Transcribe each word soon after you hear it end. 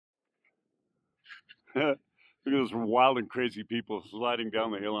Look at those wild and crazy people sliding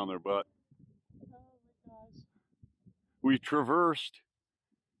down the hill on their butt. Oh my gosh. We traversed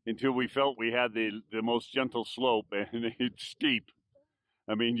until we felt we had the most gentle slope, and it's steep.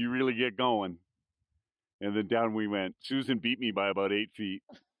 I mean, you really get going. And then down we went. Susan beat me by about 8 feet.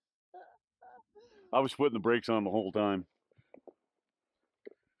 I was putting the brakes on the whole time.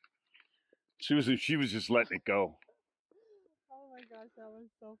 Susan, she was just letting it go. Oh my gosh, that was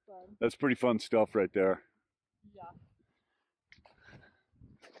so fun. That's pretty fun stuff right there. Yeah.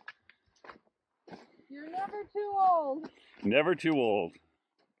 You're never too old. Never too old.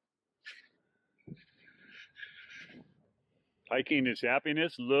 Hiking is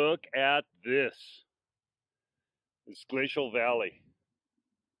happiness. Look at this. This glacial valley.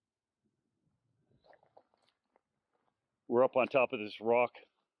 We're up on top of this rock.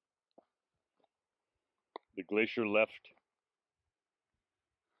 The glacier left.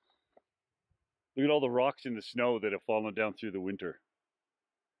 Look at all the rocks in the snow that have fallen down through the winter.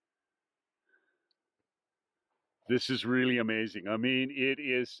 This is really amazing. I mean, it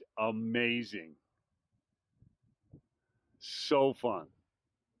is amazing. So fun.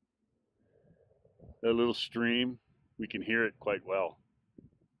 That little stream, we can hear it quite well.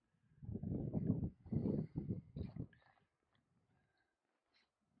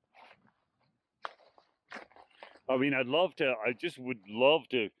 I mean, I just would love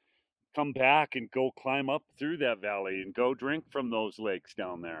to come back and go climb up through that valley and go drink from those lakes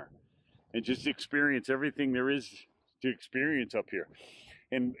down there and just experience everything there is to experience up here.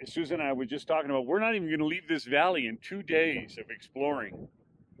 And Susan and I were just talking about, we're not even going to leave this valley in 2 days of exploring.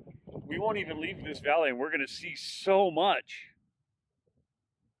 We won't even leave this valley, and we're going to see so much.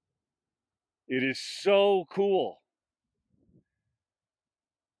 It is so cool.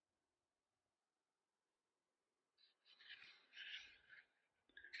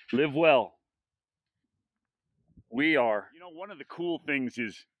 Live well. We are. You know, one of the cool things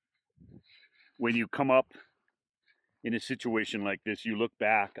is when you come up in a situation like this, you look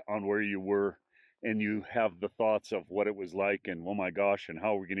back on where you were and you have the thoughts of what it was like and, oh my gosh, and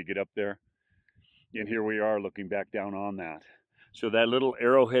how we're going to get up there. And here we are looking back down on that. So that little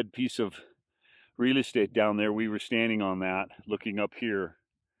arrowhead piece of real estate down there, we were standing on that, looking up here.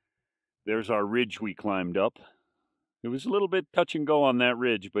 There's our ridge we climbed up. It was a little bit touch and go on that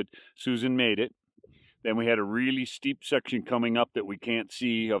ridge, but Susan made it. Then we had a really steep section coming up that we can't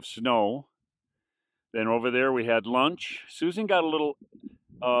see of snow. Then over there we had lunch. Susan got a little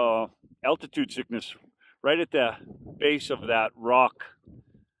altitude sickness right at the base of that rock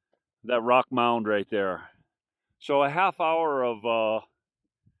mound right there. So a half hour of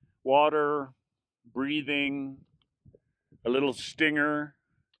water, breathing, a little stinger,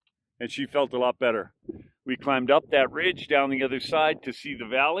 and she felt a lot better. We climbed up that ridge down the other side to see the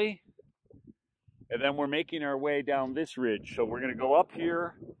valley, and then we're making our way down this ridge. So we're going to go up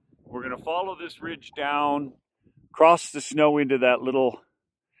here, we're going to follow this ridge down, cross the snow into that little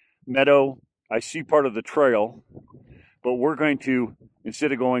meadow. I see part of the trail, but we're going to,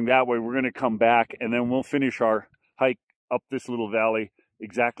 instead of going that way, we're going to come back, and then we'll finish our hike up this little valley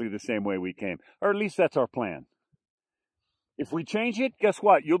exactly the same way we came. Or at least that's our plan. If we change it, guess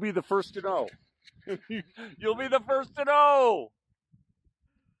what? You'll be the first to know. You'll be the first to know.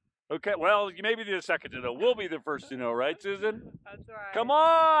 Okay, well, you may be the second to know. We'll be the first to know, right, Susan? That's right. Come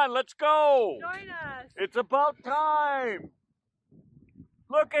on, let's go. Join us. It's about time.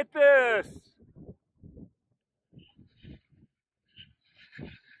 Look at this.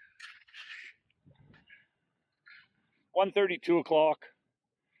 (1:32 o'clock).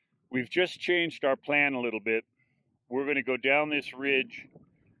 We've just changed our plan a little bit. We're going to go down this ridge.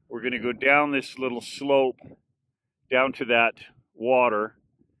 We're going to go down this little slope down to that water.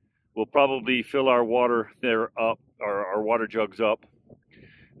 We'll probably fill our water there up, our water jugs up.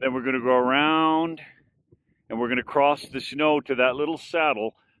 Then we're going to go around and we're going to cross the snow to that little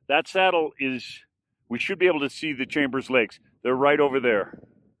saddle. That saddle is, we should be able to see the Chambers Lakes. They're right over there.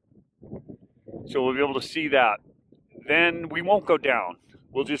 So we'll be able to see that. Then we won't go down.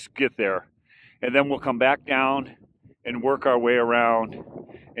 We'll just get there. And then we'll come back down and work our way around,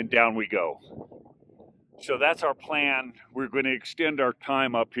 and down we go. So that's our plan. We're going to extend our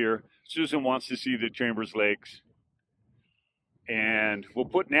time up here. Susan wants to see the Chambers Lakes. And we'll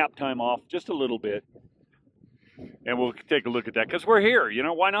put nap time off just a little bit. And we'll take a look at that, because we're here. You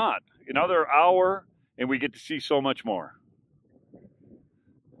know, why not? Another hour, and we get to see so much more.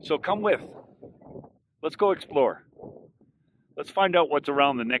 So come with. Let's go explore. Let's find out what's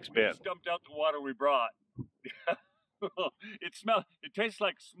around the next bend. Dumped out the water we brought. It tastes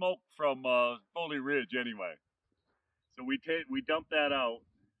like smoke from Foley Ridge anyway. So we dumped that out.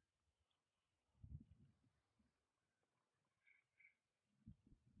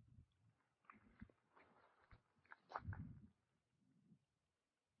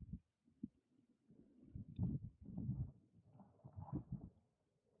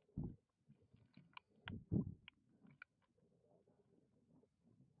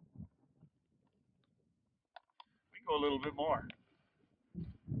 go a little bit more.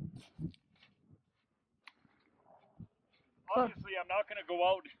 Obviously, I'm not going to go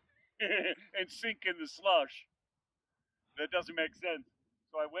out and sink in the slush. That doesn't make sense.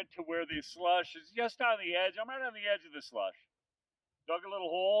 So I went to where the slush is just on the edge. I'm right on the edge of the slush. Dug a little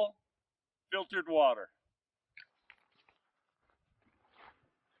hole, filtered water.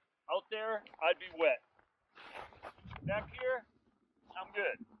 Out there, I'd be wet. Back here, I'm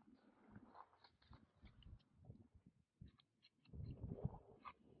good.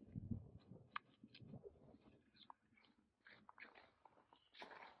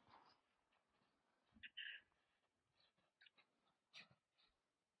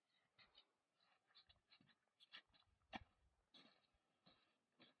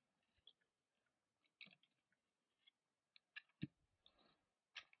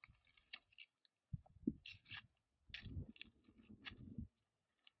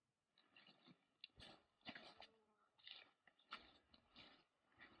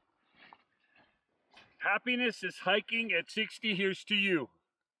 Happiness is hiking at 60. Here's to you.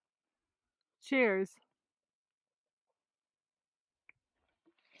 Cheers.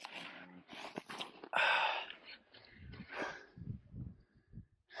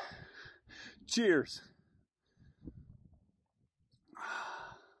 Cheers.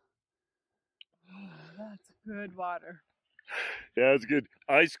 That's good water. Yeah, it's good.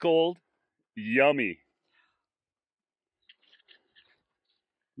 Ice cold, yummy.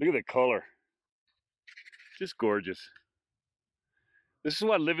 Look at the color. Just gorgeous. This is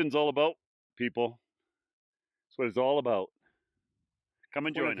what living's all about, people. That's what it's all about. Come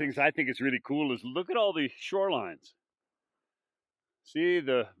and join us. One of the things I think is really cool is look at all the shorelines. See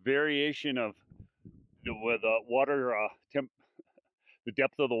the variation of the water the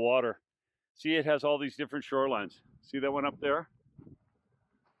depth of the water. See, it has all these different shorelines. See that one up there?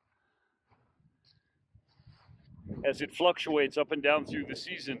 As it fluctuates up and down through the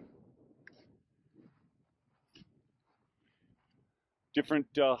season. Different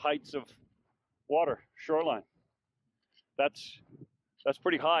heights of water, shoreline. That's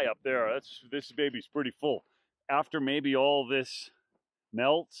pretty high up there. This baby's pretty full. After maybe all this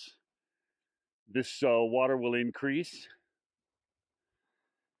melts, this water will increase.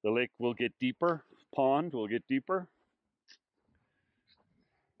 The lake will get deeper, pond will get deeper.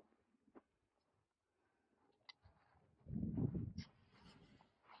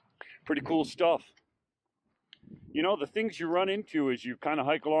 Pretty cool stuff. You know, the things you run into as you kind of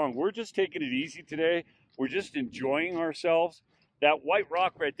hike along, we're just taking it easy today. We're just enjoying ourselves. That white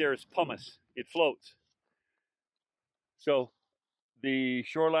rock right there is pumice. It floats. So the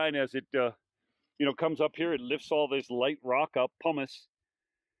shoreline, as it comes up here, it lifts all this light rock up, pumice,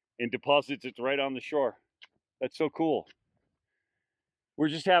 and deposits it right on the shore. That's so cool. We're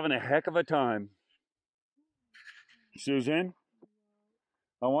just having a heck of a time. Susan,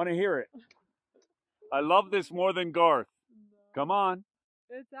 I want to hear it. I love this more than Garth. Come on.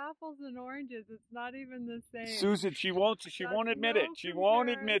 It's apples and oranges. It's not even the same. Susan, she won't admit it. She won't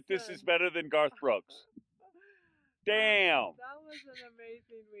admit this is better than Garth Brooks. Damn. That was an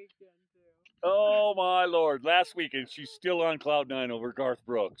amazing weekend too. Oh my Lord. Last weekend she's still on cloud nine over Garth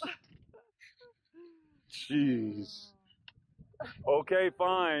Brooks. Jeez. Okay,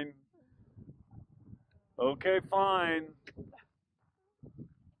 fine. Okay, fine.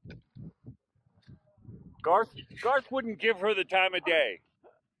 Garth wouldn't give her the time of day.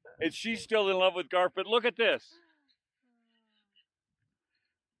 And she's still in love with Garth, but look at this.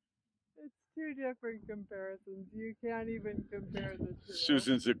 It's two different comparisons. You can't even compare the two.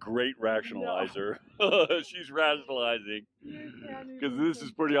 Susan's a great rationalizer. No. She's rationalizing. Because this is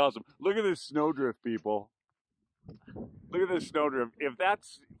pretty awesome. Look at this snowdrift, people. Look at this snowdrift. If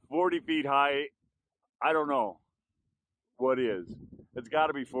that's 40 feet high, I don't know what is. It's got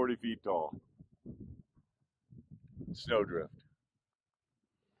to be 40 feet tall. Snowdrift.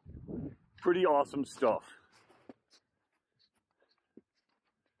 Pretty awesome stuff.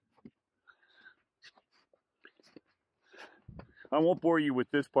 I won't bore you with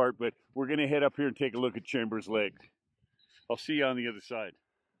this part, but we're going to head up here and take a look at Chambers Lake. I'll see you on the other side.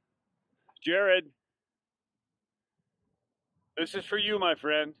 Jared, this is for you, my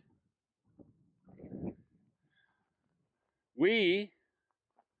friend. We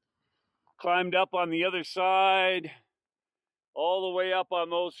climbed up on the other side, all the way up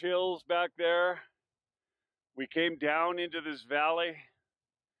on those hills back there. We came down into this valley,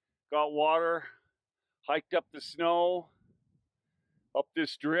 got water, hiked up the snow, up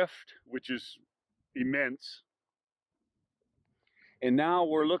this drift, which is immense. And now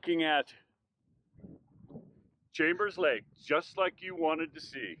we're looking at Chambers Lake, just like you wanted to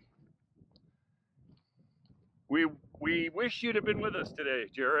see. We wish you'd have been with us today,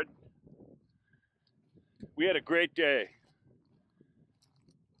 Jared. We had a great day.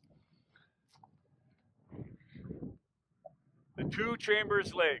 The Two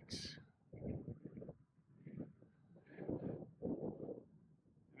Chambers Lakes.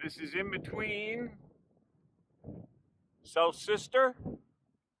 This is in between South Sister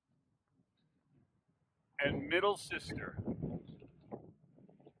and Middle Sister.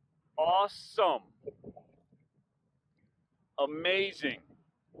 Awesome. Amazing.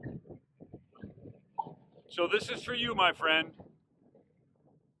 So this is for you, my friend.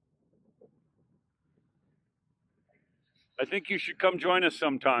 I think you should come join us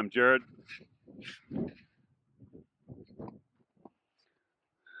sometime, Jared. Honestly,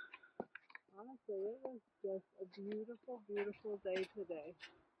 it was just a beautiful, beautiful day today.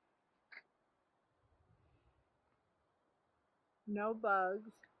 No bugs.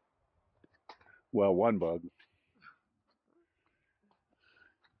 Well, one bug.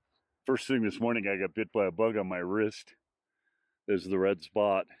 First thing this morning, I got bit by a bug on my wrist. There's the red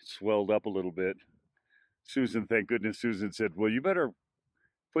spot. It swelled up a little bit. Susan, thank goodness, Susan said, well, you better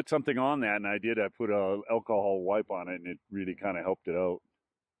put something on that. And I did. I put an alcohol wipe on it, and it really kind of helped it out.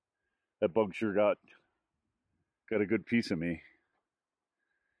 That bug sure got a good piece of me.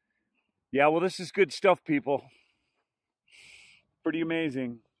 Yeah, well, this is good stuff, people. Pretty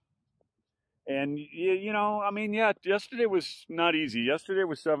amazing. And, you know, I mean, yeah, yesterday was not easy. Yesterday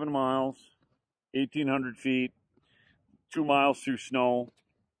was 7 miles, 1,800 feet, 2 miles through snow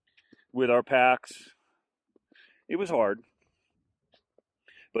with our packs. It was hard,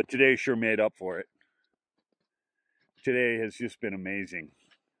 but today sure made up for it. Today has just been amazing.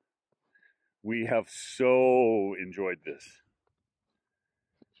 We have so enjoyed this.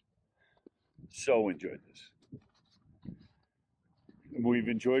 So enjoyed this. We've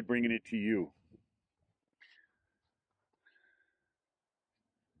enjoyed bringing it to you.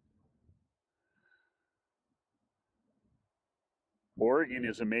 Oregon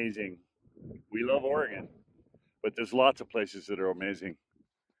is amazing. We love Oregon, but there's lots of places that are amazing,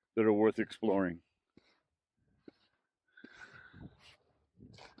 that are worth exploring.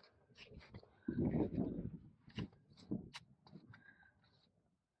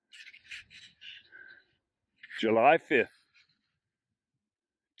 July 5th,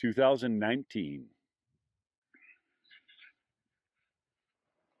 2019.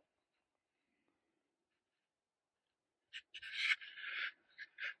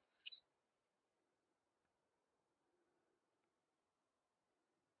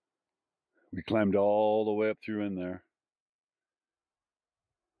 We climbed all the way up through in there.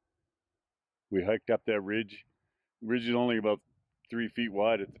 We hiked up that ridge. The ridge is only about 3 feet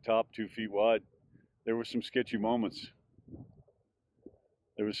wide at the top, 2 feet wide. There were some sketchy moments.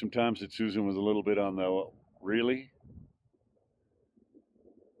 There were some times that Susan was a little bit on the, really?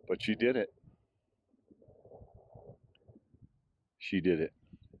 But she did it. She did it.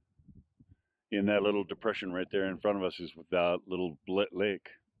 In that little depression right there in front of us is that little lake.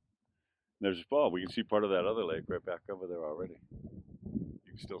 There's, oh, we can see part of that other lake right back over there already. You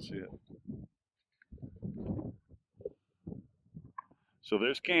can still see it. So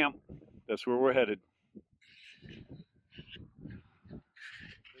there's camp. That's where we're headed.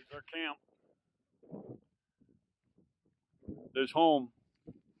 There's our camp. There's home.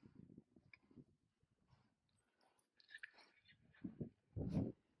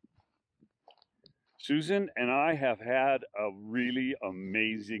 Susan and I have had a really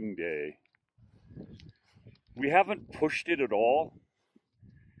amazing day. We haven't pushed it at all.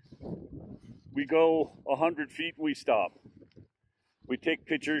 We go 100 feet and we stop. We take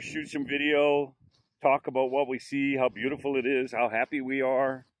pictures, shoot some video, talk about what we see, how beautiful it is, how happy we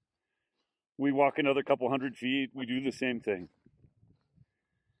are. We walk another couple 100 feet, we do the same thing.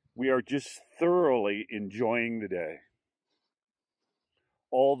 We are just thoroughly enjoying the day.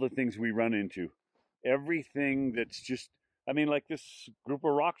 All the things we run into. Everything that's just, I mean, like this group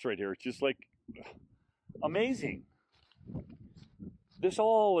of rocks right here, it's just like amazing. This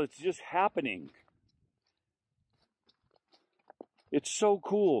all, it's just happening. It's so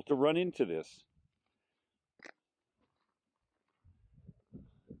cool to run into this.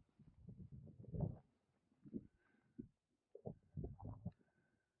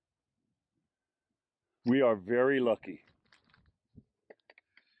 We are very lucky.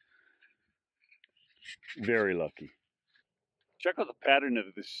 Very lucky. Check out the pattern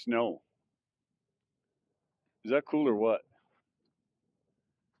of the snow. Is that cool or what?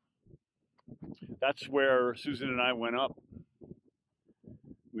 That's where Susan and I went up.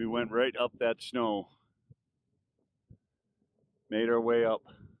 We went right up that snow. Made our way up.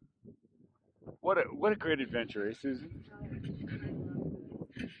 What a great adventure, eh, Susan? I love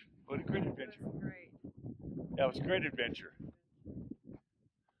this. What a great It adventure. was great. That was a great adventure.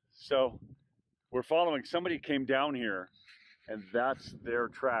 So we're following, somebody came down here and that's their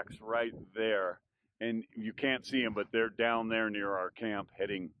tracks right there. And you can't see them, but they're down there near our camp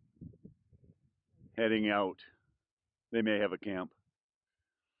heading out. They may have a camp.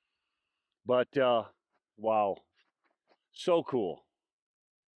 But wow, so cool.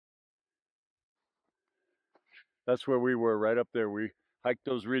 That's where we were, right up there. We hiked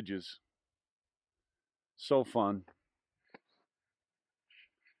those ridges. So fun.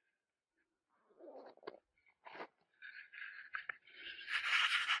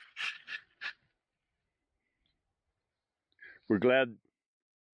 We're glad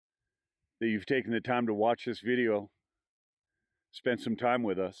that you've taken the time to watch this video, spend some time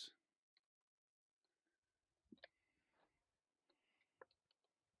with us.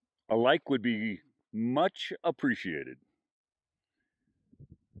 A like would be much appreciated.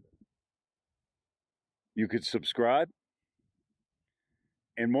 You could subscribe,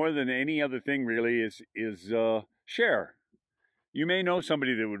 and more than any other thing really is share. You may know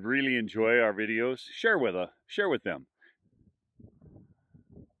somebody that would really enjoy our videos. Share with them.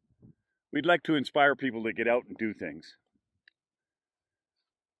 We'd like to inspire people to get out and do things.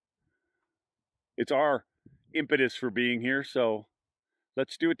 It's our impetus for being here, so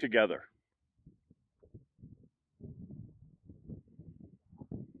let's do it together.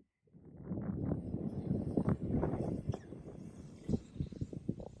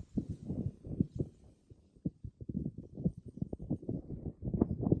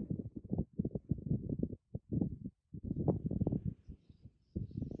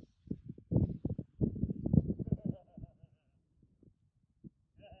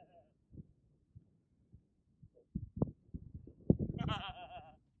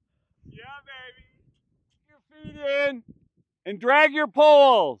 Yeah, baby. Dig your feet in and drag your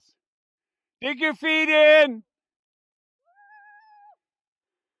poles. Dig your feet in.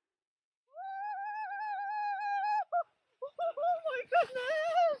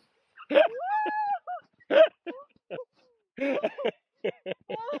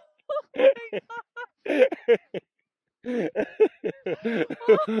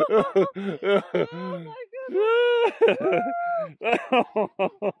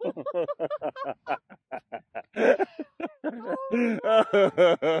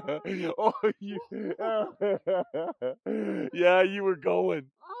 Oh, you. Yeah, you were going.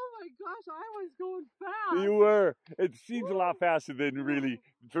 Oh my gosh, I was going fast. You were. It seems a lot faster than really.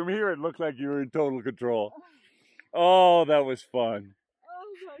 From here, it looked like you were in total control. Oh, that was fun. Oh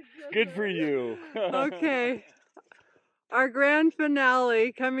my goodness. Good for you. Okay. Our grand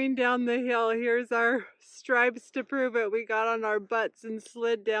finale coming down the hill. Here's our stripes to prove it. We got on our butts and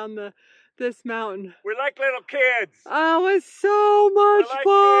slid down this mountain. We're like little kids. Oh, it was so much We're like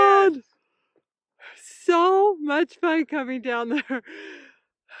fun. kids. So much fun coming down there.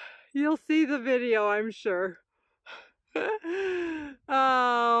 You'll see the video, I'm sure.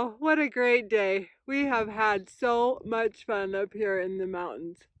 Oh, what a great day. We have had so much fun up here in the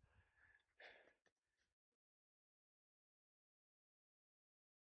mountains.